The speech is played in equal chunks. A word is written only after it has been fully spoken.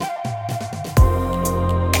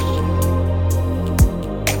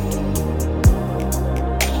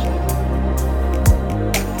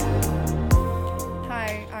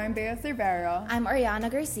Sarah. I'm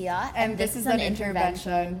Ariana Garcia. And this is an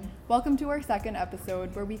intervention. Welcome to our second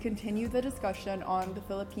episode where we continue the discussion on the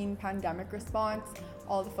Philippine pandemic response,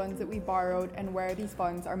 all the funds that we borrowed, and where these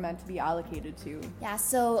funds are meant to be allocated to. Yeah,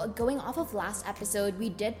 so going off of last episode, we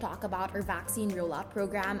did talk about our vaccine rollout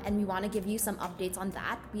program, and we want to give you some updates on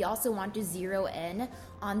that. We also want to zero in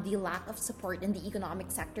on the lack of support in the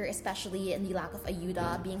economic sector, especially in the lack of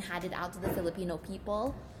ayuda being handed out to the Filipino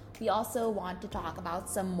people. We also want to talk about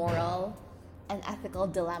some moral and ethical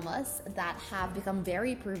dilemmas that have become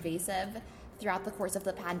very pervasive throughout the course of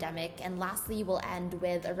the pandemic. And lastly, we'll end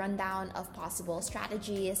with a rundown of possible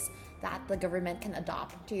strategies that the government can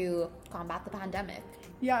adopt to combat the pandemic.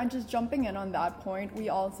 Yeah, and just jumping in on that point, we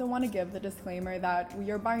also want to give the disclaimer that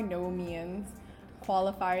we are by no means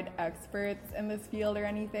qualified experts in this field or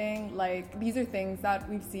anything. Like, these are things that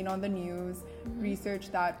we've seen on the news,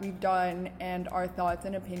 research that we've done, and our thoughts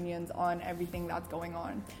and opinions on everything that's going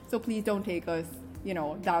on. So please don't take us,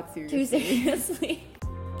 that seriously. Too seriously.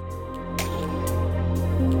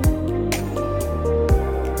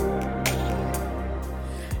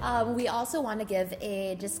 We also want to give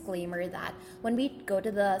a disclaimer that when we go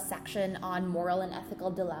to the section on moral and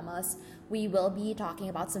ethical dilemmas, we will be talking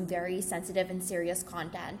about some very sensitive and serious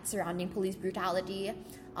content surrounding police brutality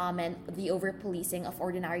and the over-policing of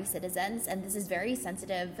ordinary citizens. And this is very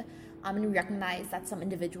sensitive, and we recognize that some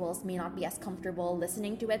individuals may not be as comfortable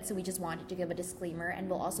listening to it, so we just wanted to give a disclaimer, and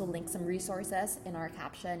we'll also link some resources in our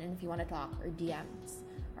caption, and if you want to talk, our DMs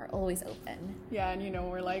are always open. Yeah, and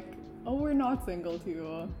we're like, oh, we're not single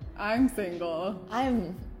too. I'm single.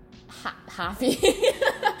 I'm happy.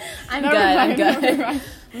 I'm good.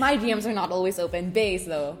 My DMs are not always open. Base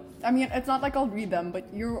though. I mean, it's not like I'll read them, but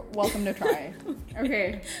you're welcome to try.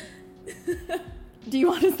 Okay. Do you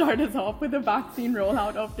want to start us off with a vaccine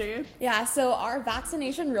rollout update? Yeah, so our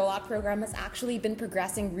vaccination rollout program has actually been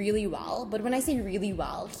progressing really well. But when I say really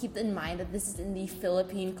well, keep in mind that this is in the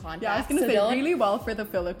Philippine context. Yeah, I was going to say really well for the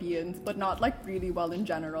Philippines, but not like really well in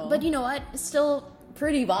general. But you know what? Still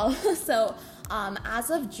pretty well. So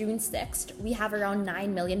as of June 6th, we have around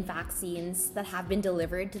 9 million vaccines that have been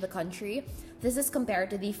delivered to the country. This is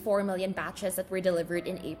compared to the 4 million batches that were delivered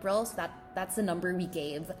in April. So that's the number we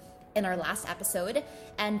gave in our last episode.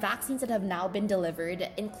 And vaccines that have now been delivered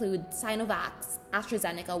include Sinovac,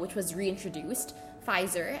 AstraZeneca, which was reintroduced,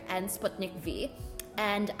 Pfizer, and Sputnik V.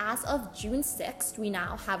 And as of June 6th, we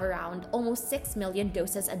now have around almost 6 million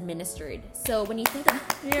doses administered. So when you think of...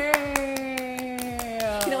 Yay!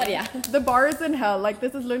 You know what, yeah. The bar is in hell. Like,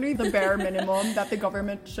 this is literally the bare minimum that the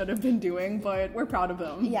government should have been doing, but we're proud of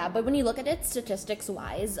them. Yeah, but when you look at it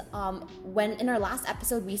statistics-wise, when in our last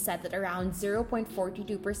episode we said that around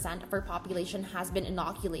 0.42% of our population has been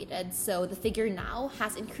inoculated. So the figure now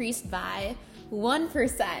has increased by 1%.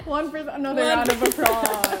 1%. Another round of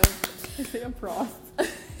applause. I say applause.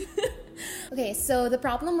 Okay, so the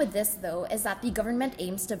problem with this, though, is that the government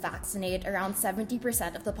aims to vaccinate around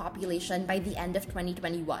 70% of the population by the end of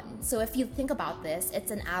 2021. So if you think about this,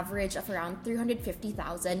 it's an average of around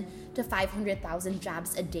 350,000 to 500,000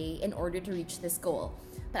 jabs a day in order to reach this goal.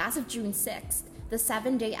 But as of June 6th, the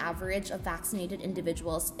 7-day average of vaccinated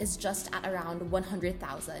individuals is just at around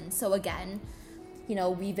 100,000. So again,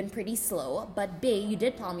 we've been pretty slow, but Bay, you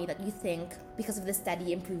did tell me that you think because of the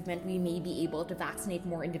steady improvement, we may be able to vaccinate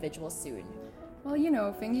more individuals soon. Well,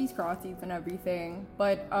 fingies, crossies, and everything.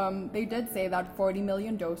 But they did say that 40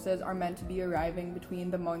 million doses are meant to be arriving between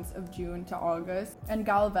the months of June to August. And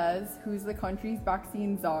Galvez, who's the country's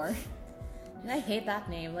vaccine czar. I hate that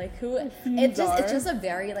name. Like, who? It's just a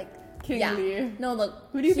very, kingly. Yeah. No, look.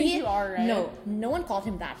 Who do you think you are, right? No one called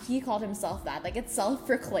him that. He called himself that. Like, it's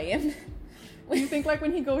self-proclaimed. Do you think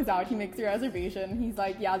when he goes out, he makes a reservation? He's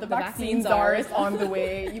like, yeah, the vaccine czar is on the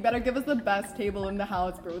way. You better give us the best table in the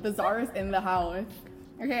house, bro. The czar is in the house.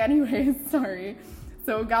 Okay, anyways, sorry.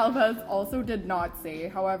 So Galvez also did not say,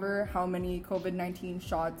 however, how many COVID-19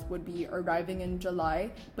 shots would be arriving in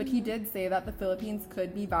July, but he did say that the Philippines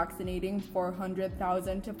could be vaccinating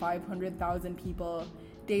 400,000 to 500,000 people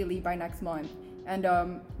daily by next month. And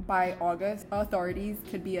by August, authorities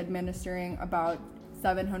could be administering about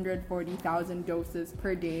 740,000 doses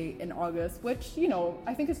per day in August, which,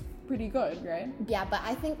 I think is pretty good, right? Yeah, but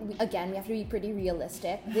I think, again, we have to be pretty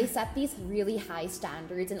realistic. They set these really high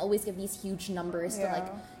standards and always give these huge numbers to,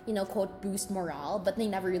 quote, boost morale, but they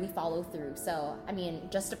never really follow through. So, I mean,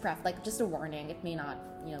 just a warning, it may not,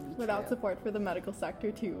 be without true. Support for the medical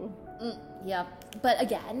sector, too. Yeah, but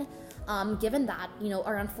again, given that,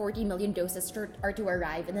 around 40 million doses are to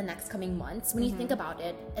arrive in the next coming months, when you think about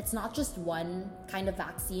it, it's not just one kind of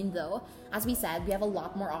vaccine, though. As we said, we have a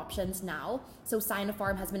lot more options now. So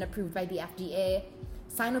Sinopharm has been approved by the FDA.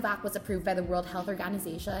 Sinovac was approved by the World Health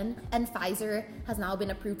Organization, and Pfizer has now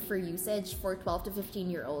been approved for usage for 12 to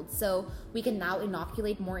 15-year-olds. So we can now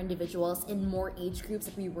inoculate more individuals in more age groups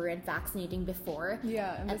that we weren't vaccinating before.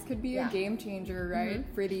 Yeah, and this could be a game changer, right?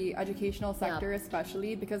 For the educational sector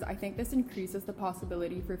especially, because I think this increases the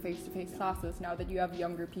possibility for face-to-face classes now that you have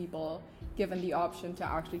younger people given the option to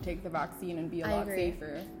actually take the vaccine and be a lot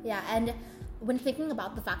safer. Yeah, and when thinking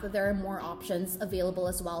about the fact that there are more options available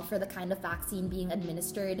as well for the kind of vaccine being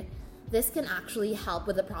administered, this can actually help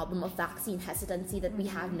with the problem of vaccine hesitancy that we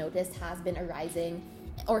have noticed has been arising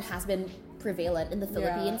or has been prevalent in the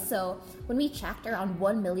Philippines. So when we checked, around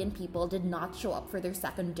 1 million people did not show up for their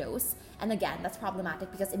second dose. And again, that's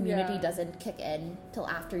problematic because immunity doesn't kick in till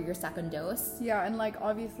after your second dose. Yeah, and like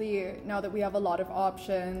obviously now that we have a lot of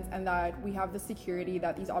options and that we have the security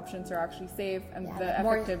that these options are actually safe and the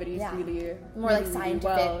effectivity is really more like scientific.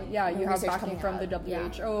 Well, yeah, you have backing from the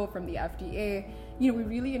WHO, from the FDA. You know, we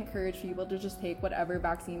really encourage people to just take whatever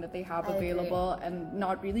vaccine that they have available and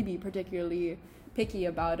not really be particularly picky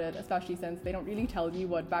about it, especially since they don't really tell you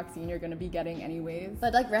what vaccine you're going to be getting anyways.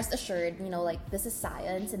 But like rest assured, you know, like this is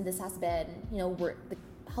science and this has been, you know,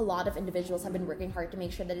 a lot of individuals have been working hard to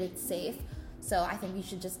make sure that it's safe. So I think you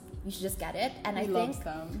should just get it. And I think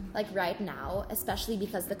like right now, especially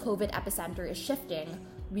because the COVID epicenter is shifting,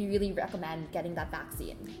 we really recommend getting that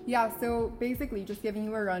vaccine. Yeah, so basically just giving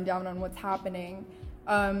you a rundown on what's happening.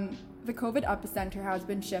 The COVID epicenter has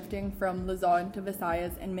been shifting from Luzon to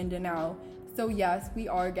Visayas and Mindanao. So yes, we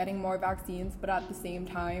are getting more vaccines, but at the same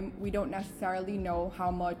time, we don't necessarily know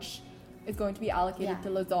how much is going to be allocated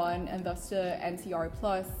to Luzon and thus to NCR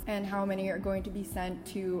Plus, and how many are going to be sent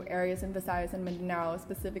to areas in Visayas and Mindanao,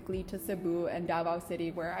 specifically to Cebu and Davao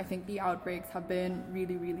City, where I think the outbreaks have been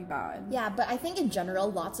really, really bad. Yeah, but I think in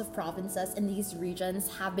general, lots of provinces in these regions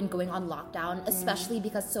have been going on lockdown, especially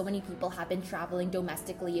because so many people have been traveling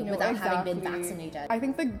domestically without having been vaccinated. I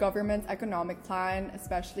think the government's economic plan,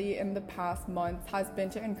 especially in the past months, has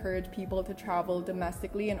been to encourage people to travel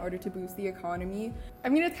domestically in order to boost the economy. I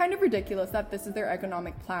mean, it's kind of ridiculous that this is their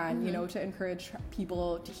economic plan, you know, to encourage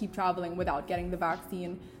people to keep traveling without getting the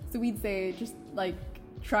vaccine. So we'd say just like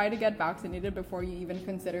try to get vaccinated before you even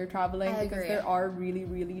consider traveling, because there are really,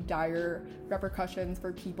 really dire repercussions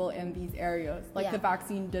for people in these areas. Like the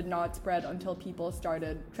vaccine did not spread until people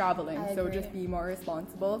started traveling, so just be more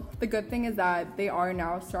responsible. The good thing is that they are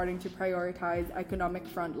now starting to prioritize economic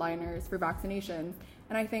frontliners for vaccinations.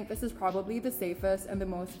 And I think this is probably the safest and the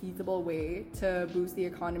most feasible way to boost the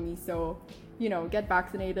economy. So, you know, get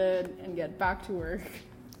vaccinated and get back to work.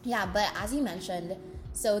 Yeah, but as you mentioned,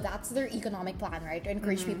 so that's their economic plan, right? To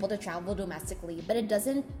encourage people to travel domestically. But it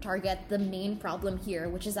doesn't target the main problem here,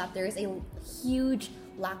 which is that there is a huge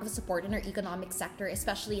lack of support in our economic sector,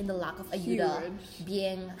 especially in the lack of ayuda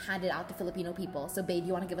being handed out to Filipino people. So babe,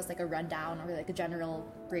 you want to give us like a rundown or like a general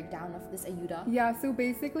breakdown of this ayuda? Yeah, so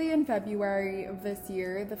basically in February of this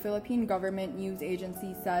year, the Philippine Government News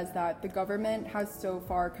Agency says that the government has so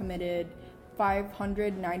far committed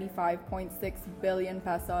 595.6 billion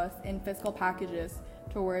pesos in fiscal packages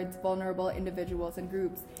towards vulnerable individuals and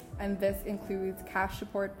groups. And this includes cash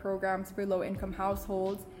support programs for low-income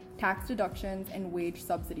households, tax deductions, and wage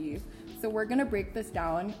subsidies. So we're going to break this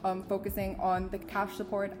down, focusing on the cash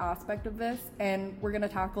support aspect of this, and we're going to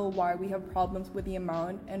tackle why we have problems with the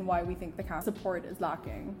amount and why we think the cash support is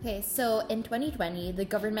lacking. Okay, so in 2020, the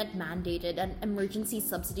government mandated an emergency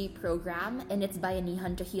subsidy program, and it's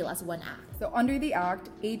Bayanihan to Heal as one act. So under the act,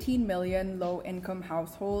 18 million low-income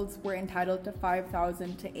households were entitled to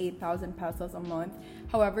 5,000 to 8,000 pesos a month.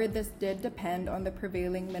 However, this did depend on the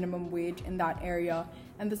prevailing minimum wage in that area,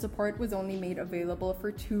 and the support was only made available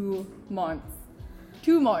for 2 months.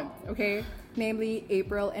 2 months, okay? Namely,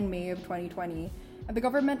 April and May of 2020. And the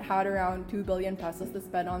government had around 2 billion pesos to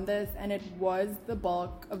spend on this, and it was the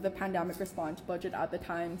bulk of the pandemic response budget at the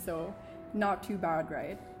time, so not too bad,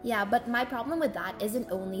 right? Yeah, but my problem with that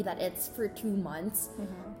isn't only that it's for 2 months,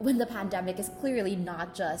 when the pandemic is clearly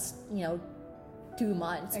not just, 2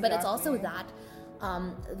 months, but it's also that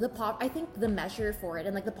I think the measure for it,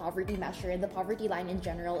 and like the poverty measure and the poverty line in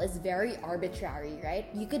general, is very arbitrary, right?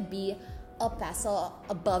 You could be a peso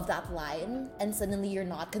above that line and suddenly you're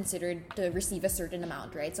not considered to receive a certain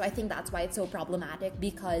amount, right? So I think that's why it's so problematic,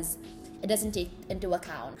 because it doesn't take into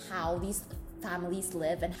account how these families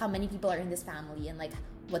live and how many people are in this family and like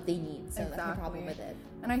what they need. So that's my problem with it.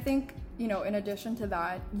 And I think, in addition to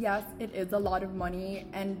that, yes, it is a lot of money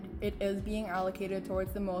and it is being allocated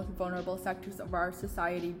towards the most vulnerable sectors of our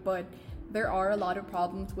society, but there are a lot of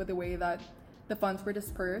problems with the way that the funds were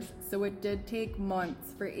dispersed, so it did take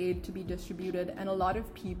months for aid to be distributed, and a lot of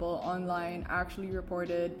people online actually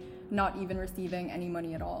reported not even receiving any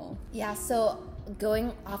money at all. Yeah, so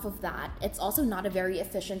going off of that, it's also not a very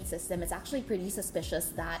efficient system. It's actually pretty suspicious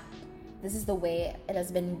that this is the way it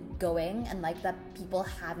has been going, and like that people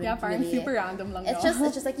haven't parang really... super random lang it's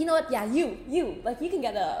just like, you know what, you like you can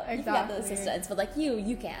get the assistance, but like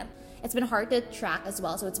you can. It's been hard to track as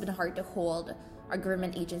well, so it's been hard to hold our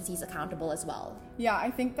government agencies accountable as well. Yeah,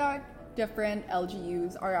 I think that different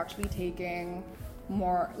LGUs are actually taking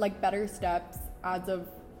more like better steps as of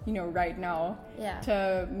right now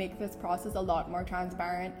to make this process a lot more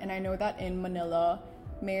transparent. And I know that in Manila,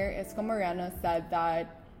 Mayor Isko Moreno said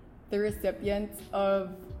that the recipients of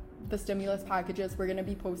the stimulus packages were going to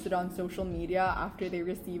be posted on social media after they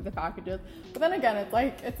receive the packages. But then again, it's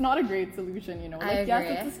like, it's not a great solution, Like,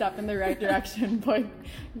 yes, it's a step in the right direction, but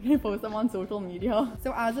you're going to post them on social media.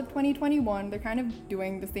 So as of 2021, they're kind of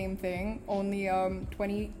doing the same thing. Only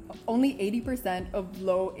 80% of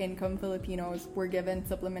low-income Filipinos were given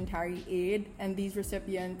supplementary aid, and these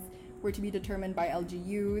recipients were to be determined by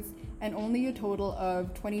LGUs, and only a total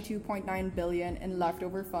of 22.9 billion in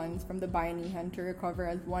leftover funds from the Bayanihan to Recover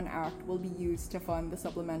as One Act will be used to fund the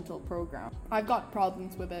supplemental program. I've got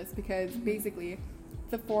problems with this because basically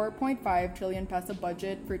the 4.5 trillion peso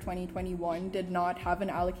budget for 2021 did not have an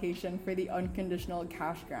allocation for the unconditional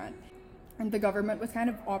cash grant. And the government was kind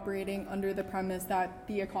of operating under the premise that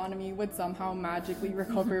the economy would somehow magically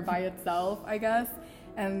recover by itself, I guess.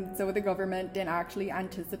 And so the government didn't actually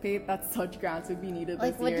anticipate that such grants would be needed this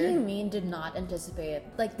year. Like, what do you mean did not anticipate?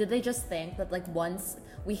 Like, did they just think that, like, once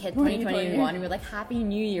we hit 2021, we were like, Happy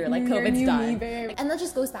New Year, like, COVID's done. And that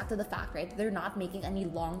just goes back to the fact, right? They're not making any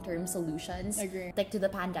long-term solutions, like, to the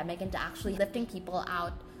pandemic and to actually lifting people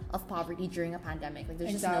out of poverty during a pandemic. Like,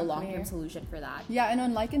 there's just no long-term solution for that. Yeah, and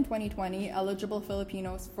unlike in 2020, eligible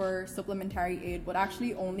Filipinos for supplementary aid would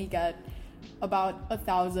actually only get about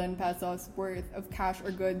 1,000 pesos worth of cash or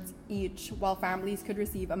goods each, while families could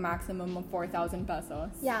receive a maximum of 4,000 pesos.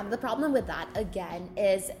 Yeah, the problem with that, again,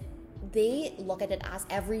 is they look at it as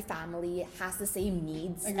every family has the same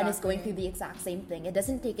needs and is going through the exact same thing. It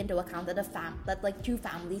doesn't take into account that like two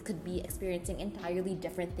families could be experiencing entirely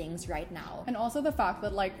different things right now. And also the fact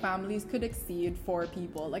that like families could exceed 4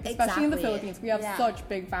 people. Like especially in the Philippines, we have such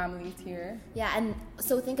big families here. Yeah, and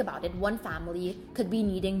so think about it. One family could be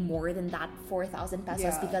needing more than that 4,000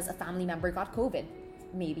 pesos because a family member got COVID,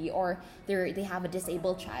 maybe, or they have a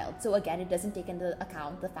disabled child. So again, it doesn't take into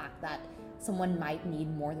account the fact that someone might need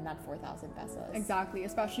more than that 4,000 pesos. Exactly,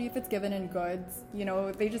 especially if it's given in goods.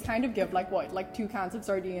 They just kind of give like 2 cans of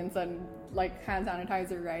sardines and like hand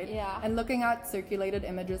sanitizer, right? Yeah. And looking at circulated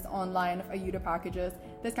images online of ayuda packages,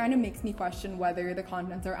 this kind of makes me question whether the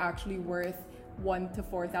contents are actually worth 1,000 to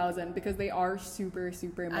 4,000 because they are super,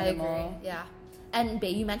 super minimal. I agree, yeah. And Bae,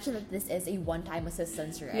 you mentioned that this is a one-time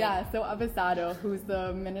assistance, right? Yeah, so Abisado, who's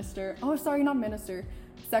the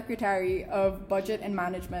Secretary of Budget and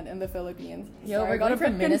Management in the Philippines. Yo, we're going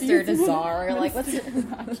from minister to czar. Like, what's it?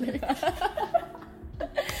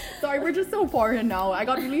 Sorry, we're just so foreign now. I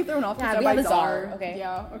got really thrown off because we have a czar. Okay.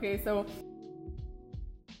 Yeah, okay, so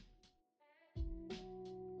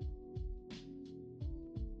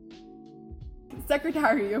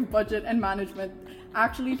Secretary of Budget and Management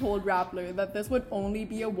actually told Rappler that this would only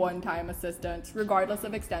be a one-time assistance, regardless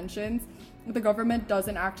of extensions. The government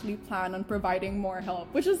doesn't actually plan on providing more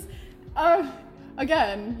help, which is,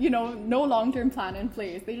 again, no long-term plan in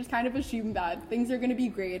place. They just kind of assume that things are going to be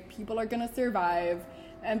great, people are going to survive,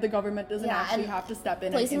 and the government doesn't actually have to step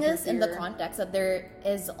in. Placing this in the context that there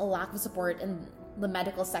is a lack of support in the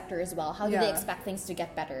medical sector as well. How do they expect things to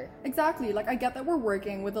get better? Exactly. Like, I get that we're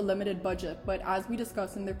working with a limited budget, but as we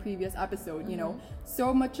discussed in the previous episode,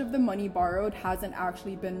 so much of the money borrowed hasn't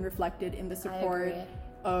actually been reflected in the support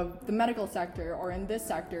of the medical sector or in this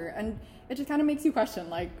sector, and it just kind of makes you question,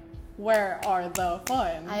 like, where are the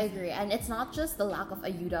funds? I agree. And it's not just the lack of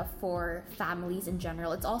ayuda for families in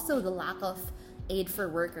general, it's also the lack of aid for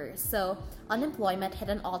workers. So unemployment hit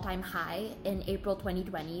an all-time high in April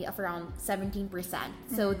 2020 of around 17%.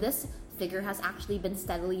 So this figure has actually been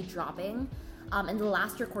steadily dropping. And the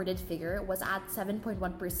last recorded figure was at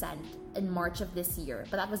 7.1% in March of this year.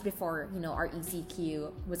 But that was before, our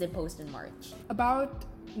ECQ was imposed in March. About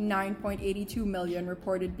 9.82 million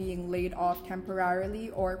reported being laid off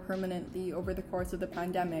temporarily or permanently over the course of the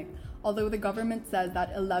pandemic, although the government says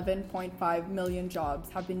that 11.5 million jobs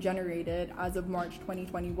have been generated as of March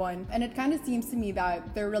 2021. And it kind of seems to me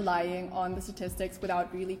that they're relying on the statistics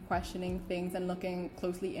without really questioning things and looking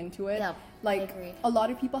closely into it. Yeah, like, I agree. a lot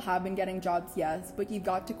of people have been getting jobs, yes, but you've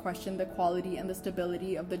got to question the quality and the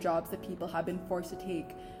stability of the jobs that people have been forced to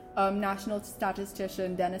take. National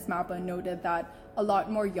statistician Dennis Mappa noted that a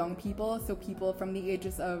lot more young people, so people from the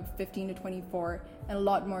ages of 15 to 24, and a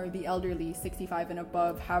lot more of the elderly, 65 and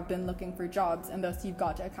above, have been looking for jobs, and thus you've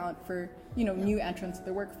got to account for, new entrants to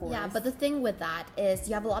the workforce. Yeah, but the thing with that is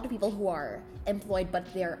you have a lot of people who are employed but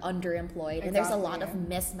they're underemployed, and there's a lot of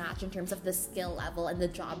mismatch in terms of the skill level and the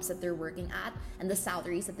jobs that they're working at and the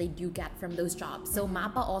salaries that they do get from those jobs. So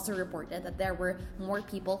MAPA also reported that there were more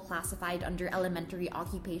people classified under elementary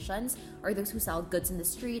occupations, or those who sell goods in the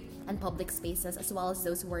street and public spaces, as well as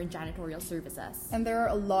those who are in janitorial services. And there are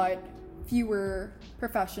a lot fewer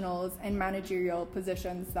professionals and managerial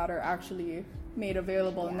positions that are actually made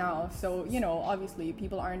available now. So, obviously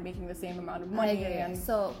people aren't making the same amount of money. And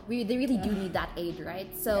so they really do need that aid, right?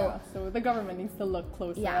 So the government needs to look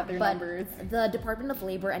closer at their numbers. The Department of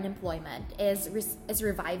Labor and Employment is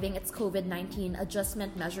reviving its COVID-19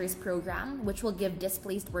 Adjustment Measures Program, which will give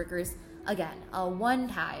displaced workers, again, a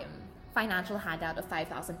one-time financial handout of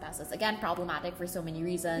 5,000 pesos. Again, problematic for so many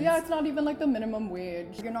reasons. Yeah, it's not even like the minimum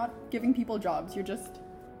wage. You're not giving people jobs. You're just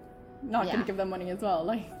not going to give them money as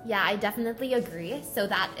well. Yeah, I definitely agree. So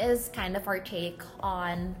that is kind of our take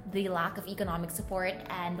on the lack of economic support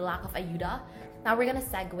and the lack of ayuda. Now we're going to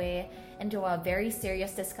segue into a very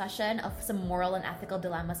serious discussion of some moral and ethical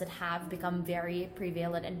dilemmas that have become very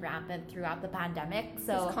prevalent and rampant throughout the pandemic.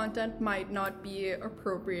 So this content might not be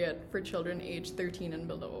appropriate for children aged 13 and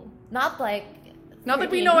below. Not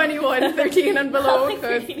that we know anyone 13 and below,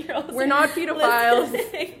 because we're not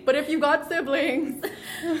pedophiles. But if you got siblings.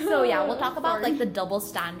 So yeah, we'll talk about the double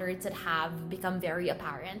standards that have become very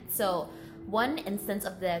apparent. So one instance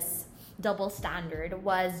of this double standard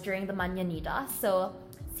was during the Mañanita. So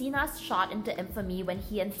Sinas shot into infamy when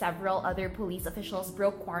he and several other police officials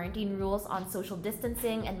broke quarantine rules on social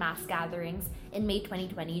distancing and mass gatherings in May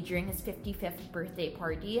 2020 during his 55th birthday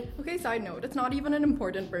party. Okay, side note, it's not even an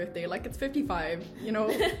important birthday. It's 55,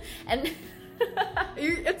 And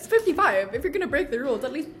it's 55. If you're gonna break the rules,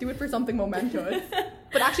 at least do it for something momentous.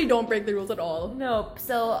 But actually don't break the rules at all. Nope.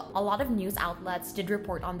 So a lot of news outlets did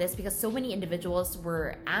report on this because so many individuals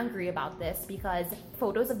were angry about this, because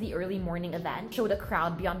photos of the early morning event showed a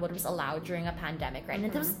crowd beyond what was allowed during a pandemic, right?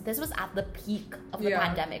 And this was at the peak of the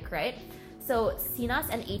pandemic, right? So Sinas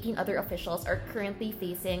and 18 other officials are currently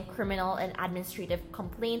facing criminal and administrative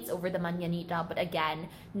complaints over the Mañanita, but again,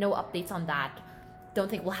 no updates on that. Don't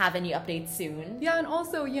think we'll have any updates soon. Yeah, and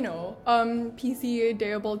also, PC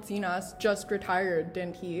Deobald Sinas just retired,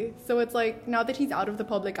 didn't he? So it's now that he's out of the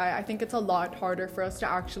public eye, I think it's a lot harder for us to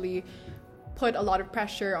actually put a lot of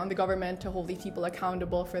pressure on the government to hold these people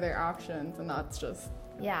accountable for their actions, and that's just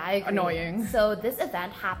I agree. Annoying. So this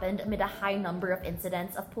event happened amid a high number of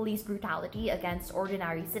incidents of police brutality against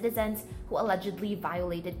ordinary citizens who allegedly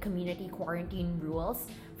violated community quarantine rules,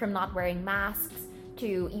 from not wearing masks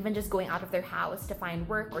to even just going out of their house to find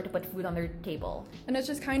work or to put food on their table. And it's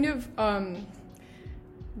just kind of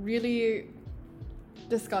really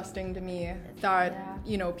disgusting to me that,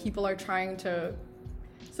 people are trying to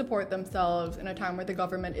support themselves in a time where the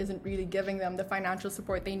government isn't really giving them the financial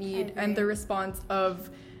support they need. And the response of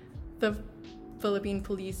the Philippine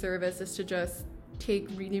Police Service is to just take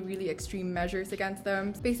really, really extreme measures against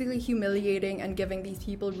them, basically humiliating and giving these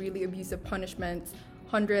people really abusive punishments.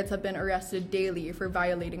 Hundreds have been arrested daily for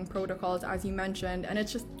violating protocols, as you mentioned, and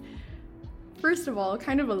it's just, first of all,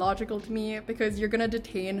 kind of illogical to me, because you're gonna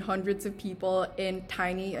detain hundreds of people in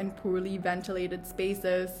tiny and poorly ventilated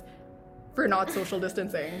spaces for not social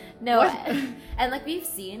distancing. No, and we've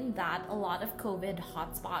seen that a lot of COVID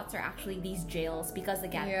hotspots are actually these jails, because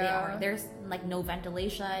again, there's no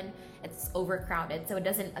ventilation, it's overcrowded, so it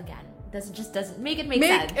doesn't make sense. Make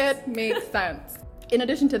it make sense. In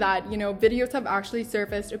addition to that, videos have actually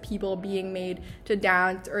surfaced of people being made to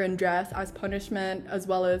dance or undress as punishment, as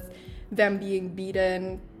well as them being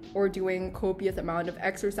beaten or doing copious amount of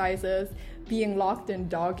exercises, being locked in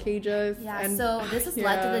dog cages. So this has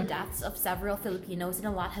led to the deaths of several Filipinos, and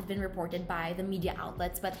a lot have been reported by the media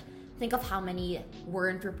outlets, but think of how many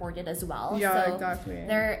weren't reported as well. Yeah, exactly.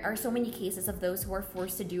 There are so many cases of those who are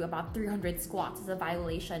forced to do about 300 squats as a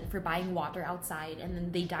violation for buying water outside, and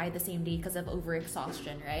then they died the same day because of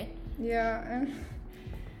overexhaustion, right? Yeah.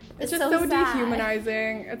 It's just so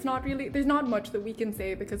dehumanizing. It's not really, there's not much that we can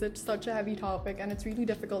say because it's such a heavy topic and it's really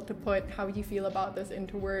difficult to put how you feel about this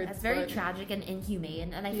into words. It's very tragic and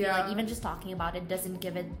inhumane, and I feel like even just talking about it doesn't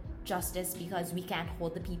give it justice because we can't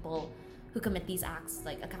hold the people who commit these acts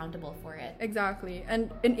like accountable for it. Exactly.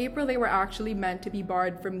 And in April they were actually meant to be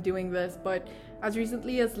barred from doing this, but as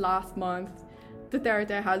recently as last month,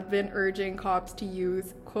 Duterte has been urging cops to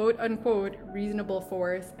use quote-unquote reasonable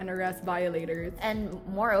force and arrest violators. And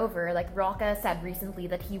moreover, like Roca said recently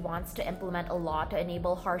that he wants to implement a law to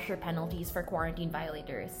enable harsher penalties for quarantine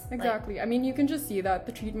violators. Exactly. I mean, you can just see that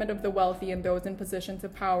the treatment of the wealthy and those in positions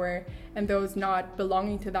of power and those not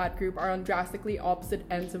belonging to that group are on drastically opposite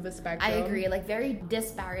ends of the spectrum. I agree. Like very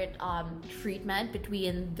disparate treatment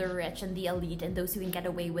between the rich and the elite and those who can get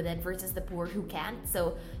away with it versus the poor who can't.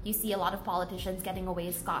 So you see a lot of politicians getting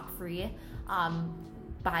away scot-free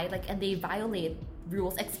and they violate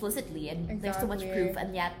rules explicitly, and there's so much proof,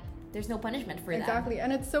 and yet there's no punishment for that. Exactly,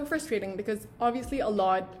 and it's so frustrating because obviously a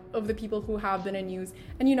lot of the people who have been in news,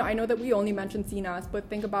 and I know that we only mentioned CNAS, but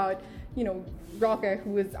think about, Roca,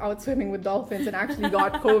 who was out swimming with dolphins and actually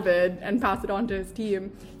got COVID and passed it on to his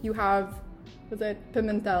team. You have, was it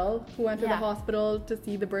Pimentel, who went to the hospital to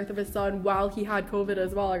see the birth of his son while he had COVID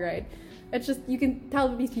as well, right? It's just, you can tell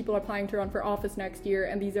that these people are planning to run for office next year,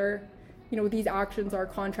 and these are, these actions are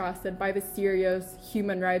contrasted by the serious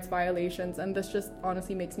human rights violations, and this just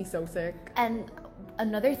honestly makes me so sick. And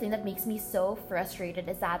another thing that makes me so frustrated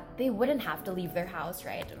is that they wouldn't have to leave their house,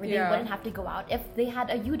 right? Or they wouldn't have to go out if they had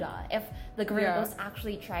ayuda, if the government was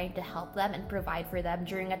actually trying to help them and provide for them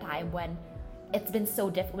during a time when it's been so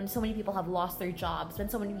difficult, when so many people have lost their jobs, when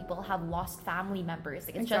so many people have lost family members.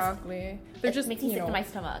 Like, it's it makes me sick to my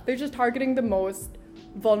stomach. They're just targeting the most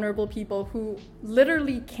vulnerable people who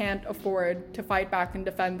literally can't afford to fight back and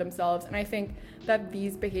defend themselves. And I think that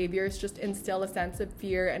these behaviors just instill a sense of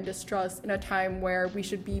fear and distrust in a time where we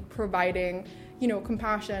should be providing,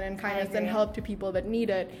 compassion and kindness and help to people that need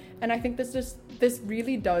it. And I think this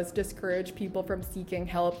really does discourage people from seeking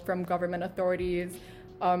help from government authorities.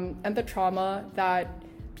 And the trauma that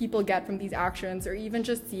people get from these actions, or even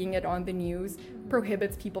just seeing it on the news,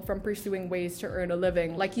 prohibits people from pursuing ways to earn a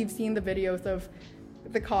living. Like, you've seen the videos of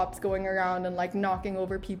the cops going around and like knocking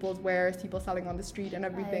over people's wares, people selling on the street and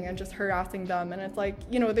everything, and just harassing them. And it's like,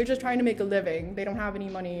 they're just trying to make a living. They don't have any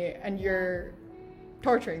money, and you're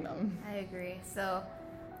torturing them. I agree. So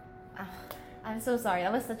I'm so sorry.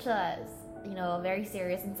 That was such a very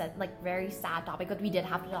serious and very sad topic, but we did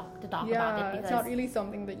have to talk about it because it's not really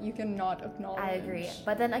something that you cannot acknowledge. I agree.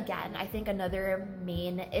 But then again, I think another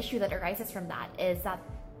main issue that arises from that is that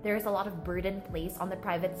there's a lot of burden placed on the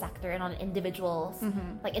private sector and on individuals,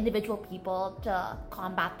 like individual people, to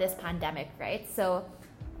combat this pandemic, right? So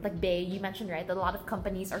like Bay, you mentioned, right, that a lot of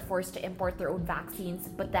companies are forced to import their own vaccines,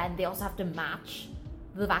 but then they also have to match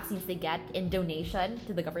the vaccines they get in donation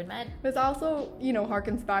to the government. This also,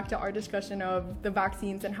 harkens back to our discussion of the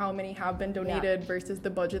vaccines and how many have been donated versus the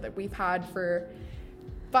budget that we've had for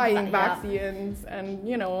buying vaccines, and,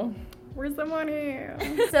 where's the money?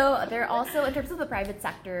 So there are also, in terms of the private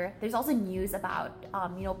sector, there's also news about,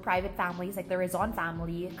 private families, like the Rizon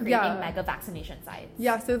family, creating mega vaccination sites.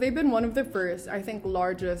 Yeah, so they've been one of the first, I think,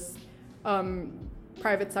 largest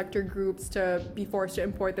private sector groups to be forced to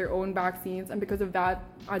import their own vaccines, and because of that,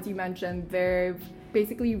 as you mentioned, they're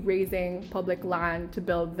basically raising public land to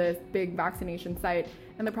build this big vaccination site.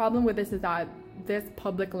 And the problem with this is that this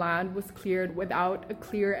public land was cleared without a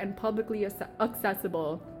clear and publicly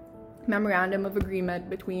accessible memorandum of agreement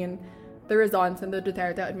between the Rizons and the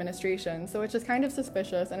Duterte administration. So it's just kind of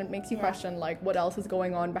suspicious, and it makes you question what else is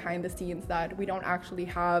going on behind the scenes that we don't actually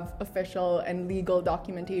have official and legal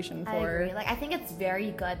documentation for. I agree. I think it's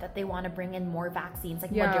very good that they want to bring in more vaccines,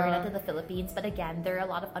 Moderna to the Philippines, but again, there are a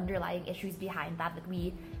lot of underlying issues behind that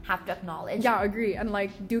we have to acknowledge. Yeah, agree. And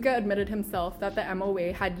Duga admitted himself that the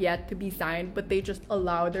MOA had yet to be signed, but they just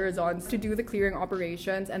allowed the Rizons to do the clearing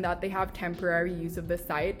operations, and that they have temporary use of the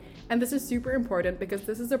site. And this is super important because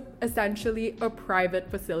this is essentially a private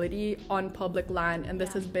facility on public land, and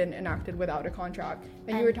this has been enacted without a contract.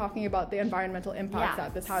 And you were talking about the environmental impacts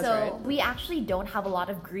that this has, right? So we actually don't have a lot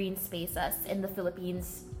of green spaces in the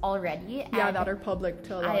Philippines already. Yeah, that are public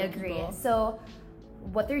to a lot of people. I agree. So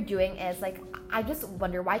what they're doing is I just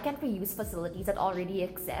wonder, why can't we use facilities that already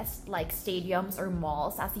exist, like stadiums or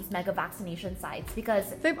malls, as these mega vaccination sites?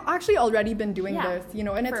 Because they've actually already been doing this,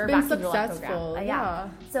 and it's been successful.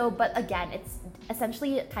 So, but again, it's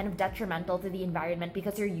essentially kind of detrimental to the environment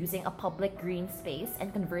because you're using a public green space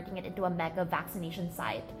and converting it into a mega vaccination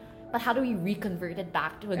site. But how do we reconvert it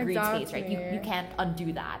back to a green space, right? You can't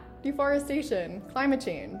undo that. deforestation, climate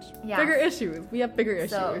change, Yeah. bigger issues. We have bigger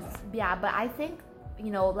So, issues. yeah, but I think,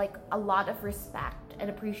 like a lot of respect and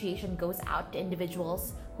appreciation goes out to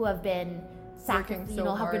individuals who have been Working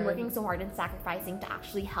so have been hard. working so hard and sacrificing to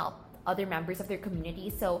actually help other members of their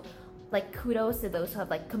community. So like kudos to those who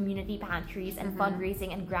have like community pantries and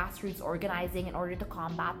fundraising and grassroots organizing in order to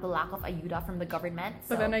combat the lack of ayuda from the government.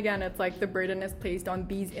 But then again, it's like the burden is placed on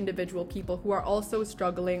these individual people who are also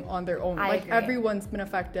struggling on their own. I Like agree. everyone's been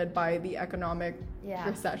affected by the economic Yeah.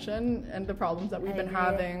 recession and the problems that we've I been agree.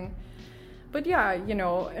 having. But yeah,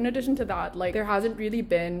 in addition to that, like there hasn't really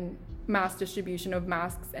been mass distribution of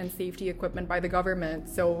masks and safety equipment by the government.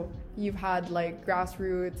 So you've had like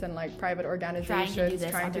grassroots and like private organizations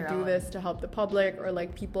trying to do this to help the public, or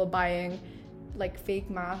like people buying like fake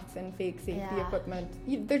masks and fake safety equipment.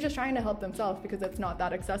 They're just trying to help themselves because it's not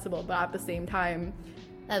that accessible. But at the same time,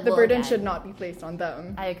 the burden should not be placed on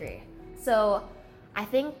them. I agree. So I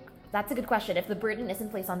think that's a good question. If the burden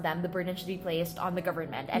isn't placed on them, the burden should be placed on the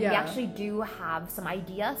government. And we actually do have some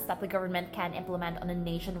ideas that the government can implement on a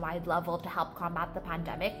nationwide level to help combat the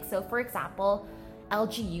pandemic. So for example,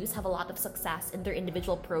 LGUs have a lot of success in their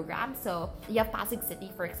individual programs. So you have Pasig City,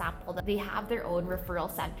 for example, that they have their own referral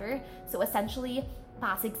center. So essentially,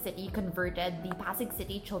 Pasig City converted the Pasig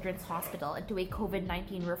City Children's Hospital into a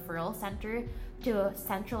COVID-19 referral center to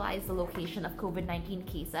centralize the location of COVID-19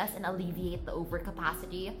 cases and alleviate the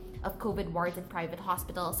overcapacity of COVID wards in private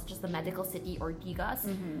hospitals such as the Medical City Ortigas.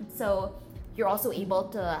 So you're also able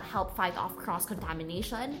to help fight off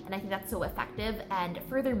cross-contamination, and I think that's so effective. And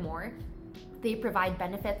furthermore, they provide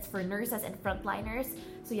benefits for nurses and frontliners.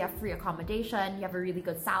 So you have free accommodation, you have a really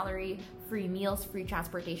good salary, free meals, free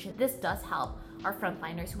transportation. This does help our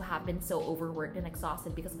frontliners who have been so overworked and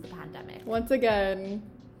exhausted because of the pandemic. Once again,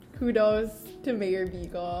 kudos to Mayor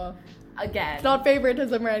Vigo. Again. It's not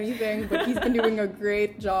favoritism or anything, but he's been doing a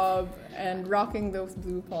great job and rocking those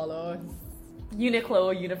blue polos.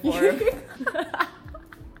 Uniqlo uniform.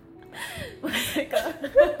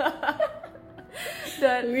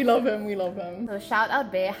 We love him. So Shout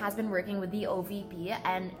Out Bay has been working with the OVP,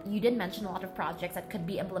 and you did mention a lot of projects that could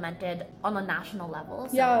be implemented on a national level.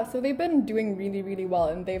 So they've been doing really, really well,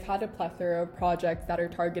 and they've had a plethora of projects that are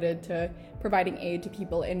targeted to providing aid to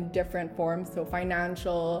people in different forms, so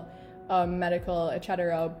financial, medical,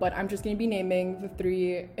 etc. But I'm just going to be naming the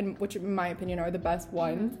three, which in my opinion are the best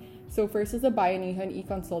ones. So first is the Bayanihan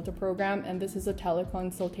e-Consulta program, and this is a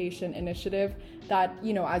teleconsultation initiative that,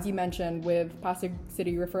 as you mentioned with Pasig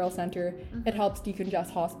City Referral Center, it helps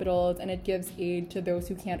decongest hospitals and it gives aid to those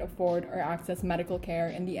who can't afford or access medical care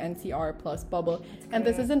in the NCR plus bubble. And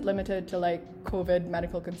this isn't limited to like COVID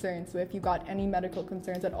medical concerns. So if you got any medical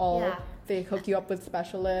concerns at all, they hook you up with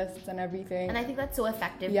specialists and everything. And I think that's so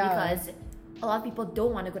effective because a lot of people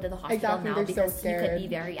don't want to go to the hospital now because you could be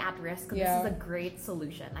very at risk. This is a great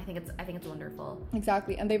solution. I think it's wonderful.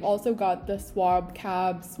 Exactly. And they've also got the swab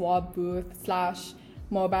cab, swab booth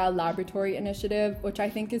 / mobile laboratory initiative, which I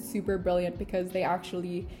think is super brilliant because they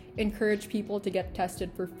actually encourage people to get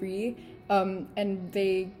tested for free. And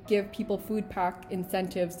they give people food pack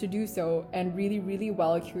incentives to do so, and really, really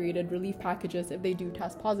well curated relief packages if they do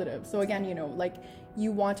test positive. So again, like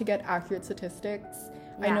you want to get accurate statistics.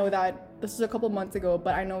 I know that this is a couple months ago,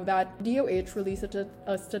 but I know that DOH released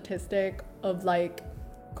a statistic of like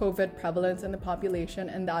COVID prevalence in the population,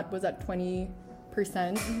 and that was at 20%.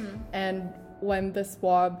 And when the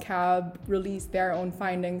swab cab released their own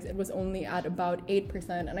findings, it was only at about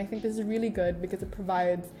 8%. And I think this is really good because it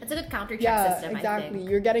provides... It's a good counter-check system, exactly. I think.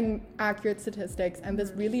 You're getting accurate statistics, and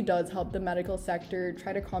this really does help the medical sector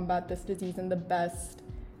try to combat this disease in the best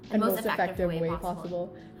and most effective way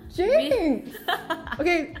possible. Jinx!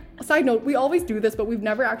 Okay, side note, we always do this, but we've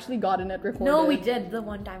never actually gotten it recorded. No, we did the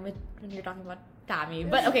one time when you were talking about Tammy.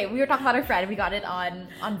 But okay, we were talking about our friend. We got it on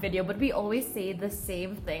video, but we always say the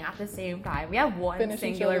same thing at the same time. We have one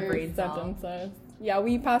singular brain cell. Sentences. Yeah,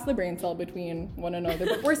 we pass the brain cell between one another,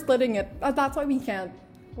 but we're splitting it. That's why we can't.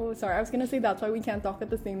 Oh, sorry, I was gonna say that's why we can't talk at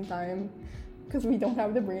the same time. Because we don't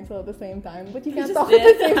have the brain cell at the same time. But you can't talk at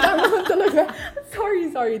the same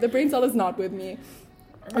time. Sorry, the brain cell is not with me.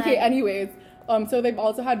 Okay, anyways, so they've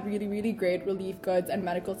also had really, really great relief goods and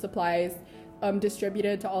medical supplies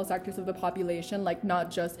distributed to all sectors of the population, like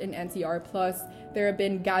not just in NCR plus. There have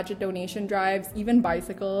been gadget donation drives, even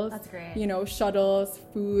bicycles. That's great. Shuttles,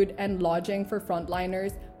 food, and lodging for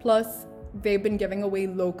frontliners. Plus, they've been giving away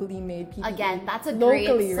locally made PPE. Again, that's a great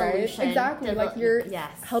solution. Right? Exactly. Like you're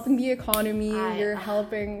helping the economy, you're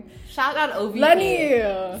helping. Shout out OVP. Lenny!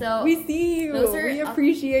 So we see you. We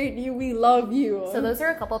appreciate you. We love you. So those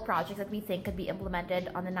are a couple of projects that we think could be implemented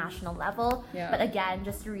on the national level. Yeah. But again,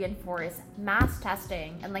 just to reinforce, mass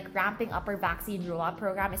testing and like ramping up our vaccine rollout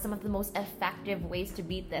program is some of the most effective ways to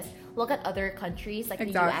beat this. Look at other countries like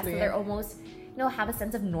the US, so they're almost, have a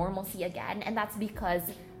sense of normalcy again, and that's because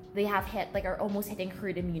they have are almost hitting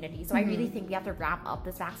herd immunity. So I really think we have to ramp up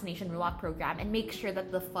this vaccination rollout program and make sure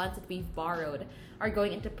that the funds that we've borrowed are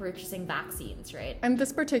going into purchasing vaccines, right? And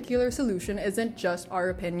this particular solution isn't just our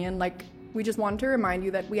opinion. Like, we just want to remind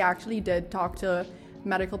you that we actually did talk to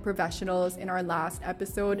medical professionals in our last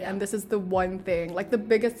episode, and this is the one thing, like the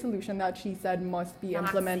biggest solution that she said must be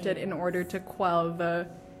implemented in order to quell the,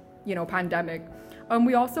 pandemic.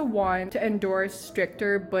 We also want to endorse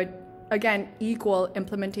stricter but again equal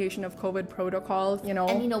implementation of COVID protocols,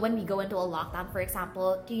 And when we go into a lockdown, for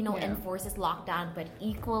example, enforce this lockdown but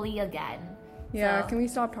equally again. Yeah, can we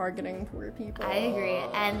stop targeting poor people? I agree.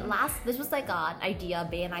 And this was like an idea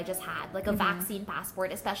Bay and I just had, like a vaccine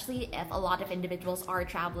passport, especially if a lot of individuals are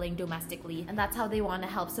traveling domestically. And that's how they want to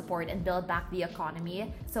help support and build back the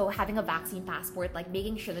economy. So having a vaccine passport, like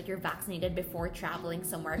making sure that you're vaccinated before traveling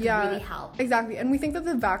somewhere can really help. Exactly. And we think that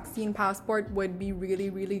the vaccine passport would be really,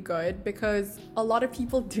 really good because a lot of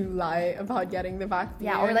people do lie about getting the vaccine.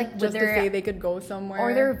 Yeah, or like just to say they could go somewhere.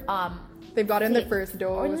 Or they've gotten the first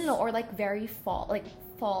dose. Or like very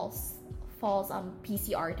false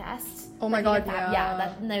PCR tests. Oh my god,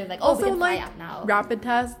 they're like, also, we can fly like, out now. Rapid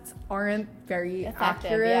tests aren't very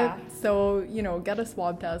accurate. So, get a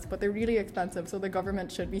swab test, but they're really expensive, so the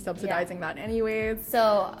government should be subsidizing that anyways.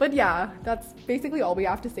 So, but yeah, that's basically all we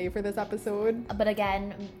have to say for this episode. But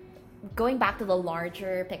again, going back to the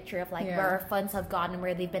larger picture of where our funds have gone and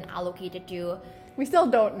where they've been allocated to, we still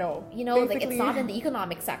don't know. Like it's not in the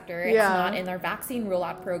economic sector. It's not in our vaccine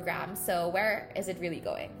rollout program. So where is it really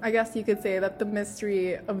going? I guess you could say that the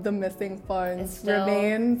mystery of the missing funds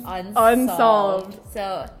remains unsolved.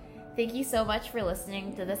 So thank you so much for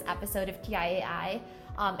listening to this episode of TIAI.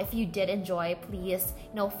 If you did enjoy, please,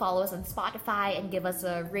 follow us on Spotify and give us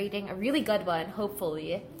a rating, a really good one,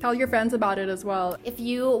 hopefully. Tell your friends about it as well. If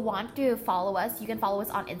you want to follow us, you can follow us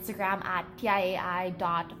on Instagram at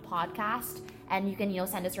tiai.podcast. And you can,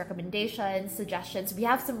 send us recommendations, suggestions. We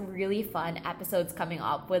have some really fun episodes coming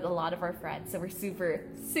up with a lot of our friends. So we're super,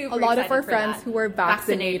 super excited. A lot of our friends who are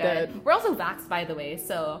vaccinated. We're also vaxxed, by the way.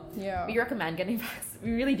 So we recommend getting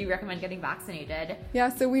we really do recommend getting vaccinated. Yeah,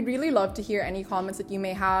 so we'd really love to hear any comments that you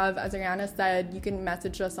may have. As Ariana said, you can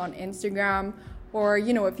message us on Instagram. Or,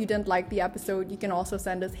 if you didn't like the episode, you can also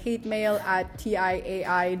send us hate mail at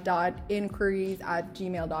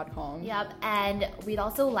tiai.inquiries@gmail.com. Yep, and we'd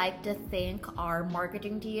also like to thank our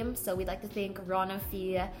marketing team. So we'd like to thank Rona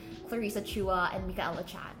Fee, Clarissa Chua, and Michaela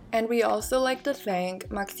Chan. And we also like to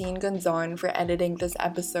thank Maxine Gonzon for editing this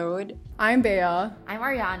episode. I'm Bea. I'm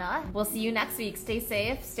Ariana. We'll see you next week. Stay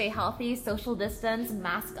safe, stay healthy, social distance,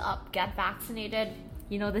 mask up, get vaccinated.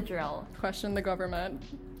 You know the drill. Question the government.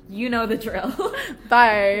 You know the drill.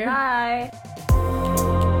 Bye. Bye.